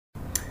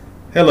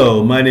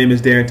Hello, my name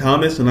is Darren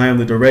Thomas and I am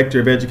the Director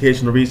of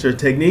Educational Research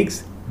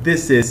Techniques.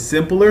 This is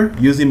Simpler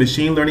Using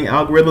Machine Learning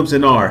Algorithms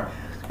in R.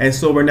 And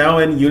so we're now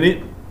in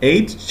Unit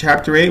 8,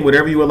 Chapter 8,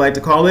 whatever you would like to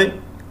call it.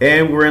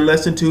 And we're in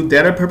Lesson 2,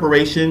 Data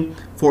Preparation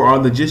for our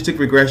Logistic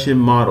Regression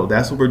Model.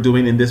 That's what we're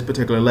doing in this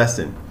particular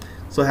lesson.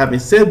 So having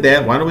said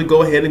that, why don't we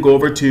go ahead and go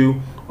over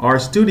to our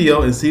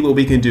studio and see what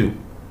we can do.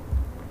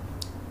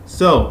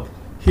 So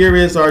here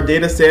is our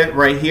data set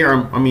right here,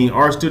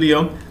 our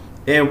studio.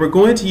 And we're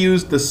going to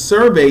use the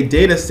survey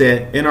data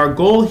set, and our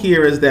goal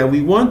here is that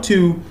we want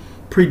to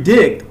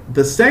predict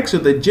the sex or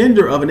the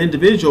gender of an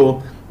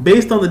individual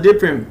based on the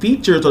different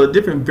features or the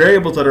different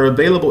variables that are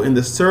available in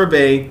the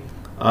survey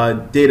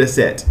data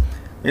set.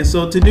 And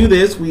so to do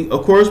this,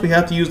 of course we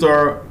have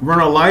to run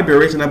our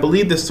libraries, and I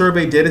believe the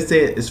survey data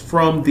set is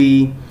from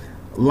the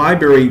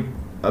library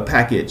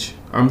package.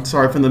 From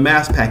the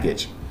mass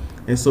package.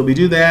 And so we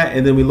do that,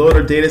 and then we load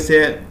our data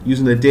set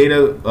using the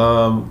data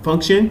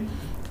function.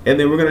 And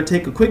then we're going to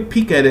take a quick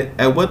peek at it,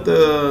 at what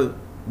are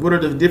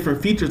the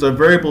different features or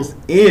variables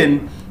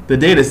in the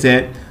data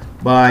set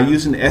by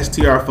using the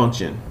str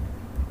function.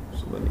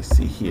 So let me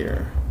see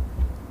here.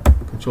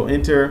 Control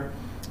Enter.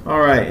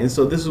 All right, and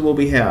so this is what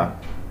we have.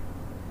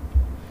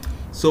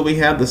 So we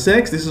have the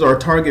sex. This is our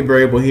target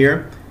variable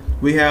here.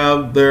 We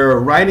have their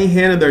writing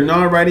hand and their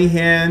non-writing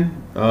hand,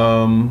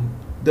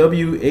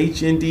 W,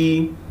 H, and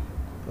D.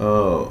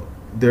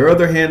 Their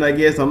other hand, I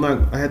guess,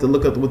 I had to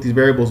look up what these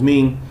variables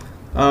mean.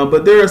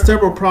 But there are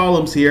several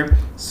problems here.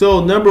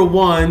 So number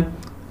one,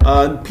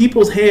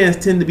 people's hands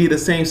tend to be the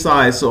same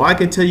size. So I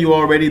can tell you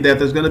already that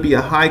there's going to be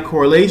a high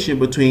correlation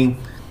between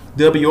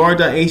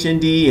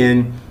WR.HND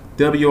and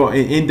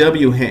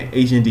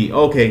NW.HND.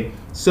 Okay,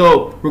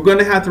 so we're going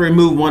to have to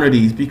remove one of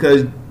these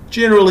because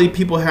generally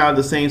people have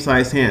the same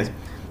size hands.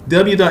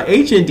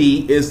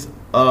 W.HND is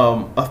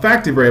a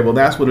factor variable.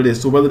 That's what it is.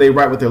 So whether they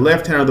write with their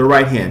left hand or their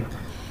right hand.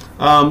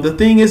 The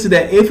thing is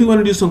that if we want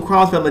to do some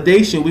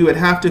cross-validation, we would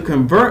have to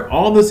convert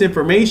all this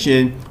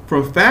information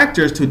from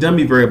factors to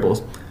dummy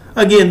variables.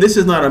 Again, this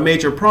is not a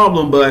major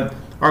problem, but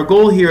our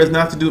goal here is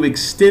not to do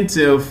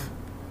extensive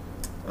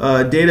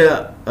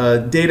data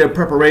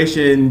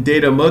preparation,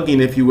 data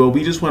mugging, if you will.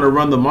 We just want to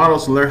run the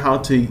models and learn how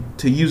to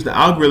use the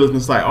algorithms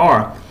inside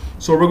R.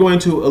 So we're going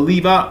to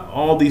leave out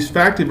all these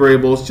factor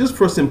variables just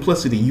for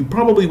simplicity. You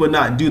probably would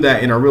not do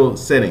that in a real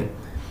setting.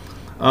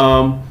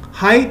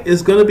 Height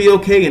is going to be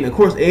okay, and of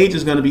course age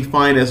is going to be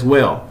fine as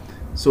well.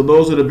 So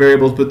those are the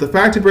variables, but the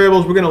factor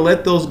variables, we're going to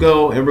let those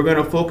go, and we're going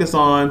to focus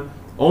on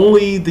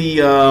only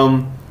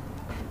the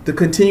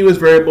continuous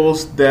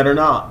variables that are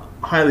not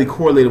highly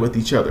correlated with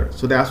each other.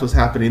 So that's what's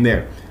happening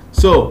there.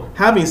 So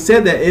having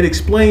said that, it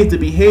explains the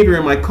behavior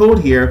in my code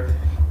here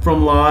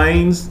from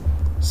lines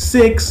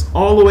 6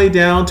 all the way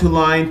down to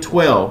line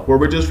 12, where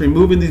we're just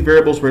removing these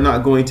variables we're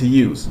not going to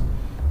use.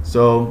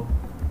 So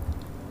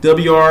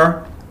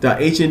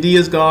WR.HND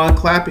is gone,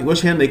 clapping, which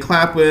hand they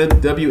clap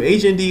with,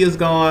 WHND is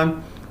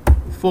gone,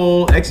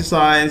 full,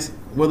 exercise,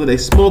 whether they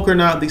smoke or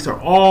not, these are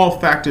all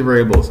factor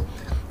variables.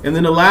 And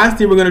then the last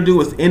thing we're going to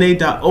do is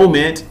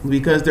NA.omit,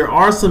 because there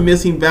are some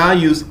missing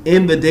values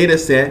in the data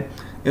set,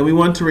 and we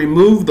want to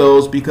remove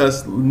those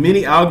because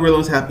many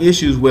algorithms have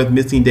issues with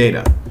missing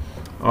data.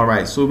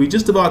 Alright, so we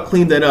just about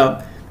cleaned that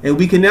up, and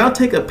we can now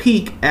take a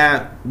peek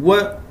at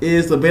what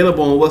is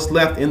available and what's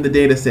left in the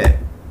data set.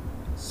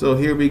 So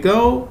here we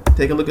go.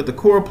 Take a look at the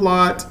core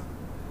plot.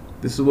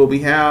 This is what we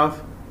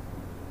have.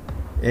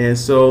 And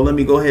so let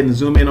me go ahead and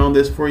zoom in on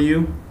this for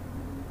you.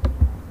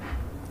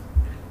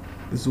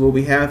 This is what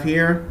we have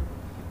here.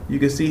 You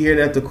can see here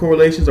that the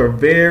correlations are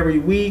very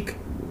weak.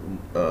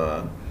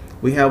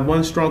 We have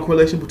one strong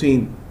correlation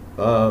between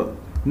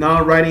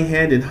non-writing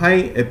hand and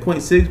height at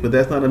 0.6, but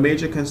that's not a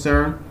major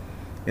concern.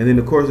 And then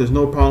of course there's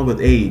no problem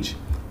with age.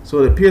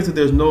 So it appears that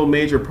there's no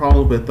major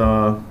problem with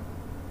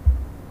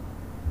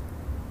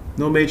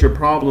no major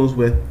problems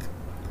with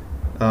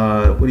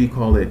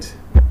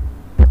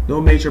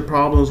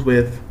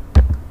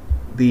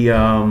the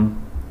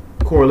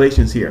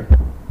correlations here.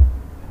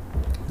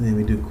 And then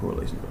we do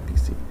correlations by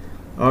PC.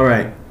 All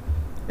right,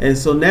 and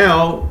so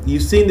now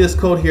you've seen this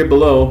code here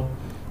below.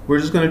 We're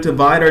just going to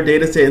divide our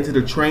data set into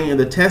the train and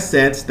the test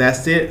sets.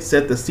 That's it.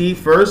 Set the seed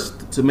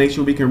first to make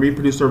sure we can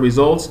reproduce our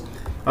results.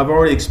 I've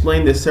already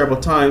explained this several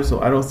times,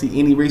 so I don't see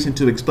any reason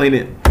to explain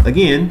it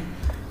again.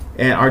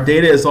 And our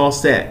data is all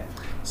set.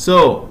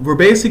 So we're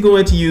basically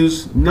going to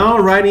use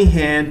non-writing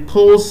hand,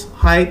 pulse,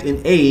 height,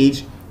 and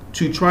age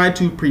to try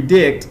to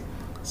predict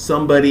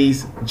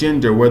somebody's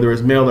gender, whether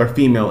it's male or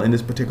female in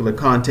this particular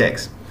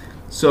context.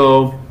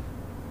 So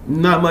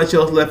not much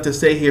else left to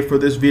say here for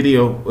this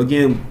video.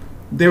 Again,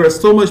 there is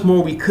so much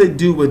more we could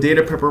do with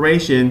data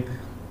preparation,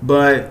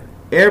 but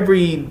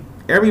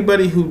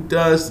everybody who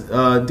does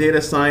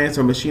data science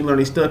or machine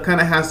learning stuff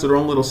kind of has their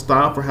own little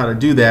style for how to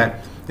do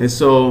that. And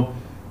so,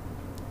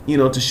 you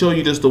know, to show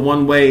you just the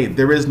one way,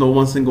 there is no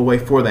one single way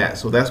for that.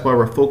 So that's why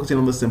we're focusing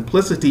on the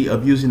simplicity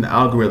of using the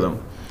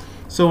algorithm.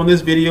 So in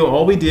this video,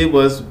 all we did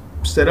was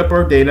set up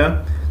our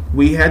data.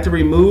 We had to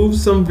remove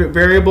some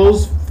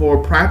variables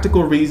for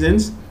practical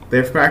reasons.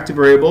 They're factor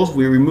variables.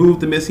 We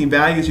removed the missing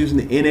values using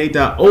the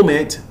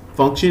na.omit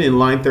function in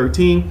line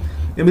 13,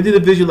 and we did a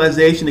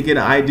visualization to get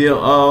an idea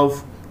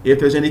of if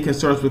there's any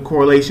concerns with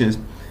correlations.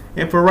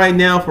 And for right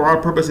now, for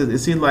our purposes, it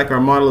seems like our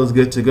model is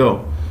good to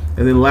go.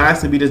 And then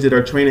lastly, we just did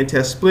our train and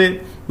test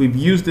split. We've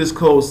used this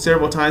code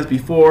several times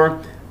before,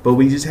 but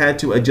we just had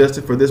to adjust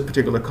it for this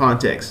particular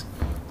context.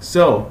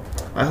 So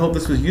I hope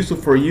this was useful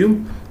for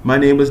you. My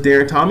name is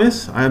Darren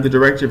Thomas. I am the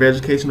Director of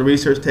Educational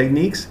Research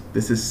Techniques.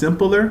 This is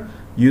Simpler,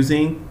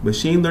 using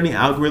machine learning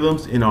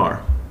algorithms in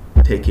R.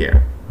 Take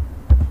care.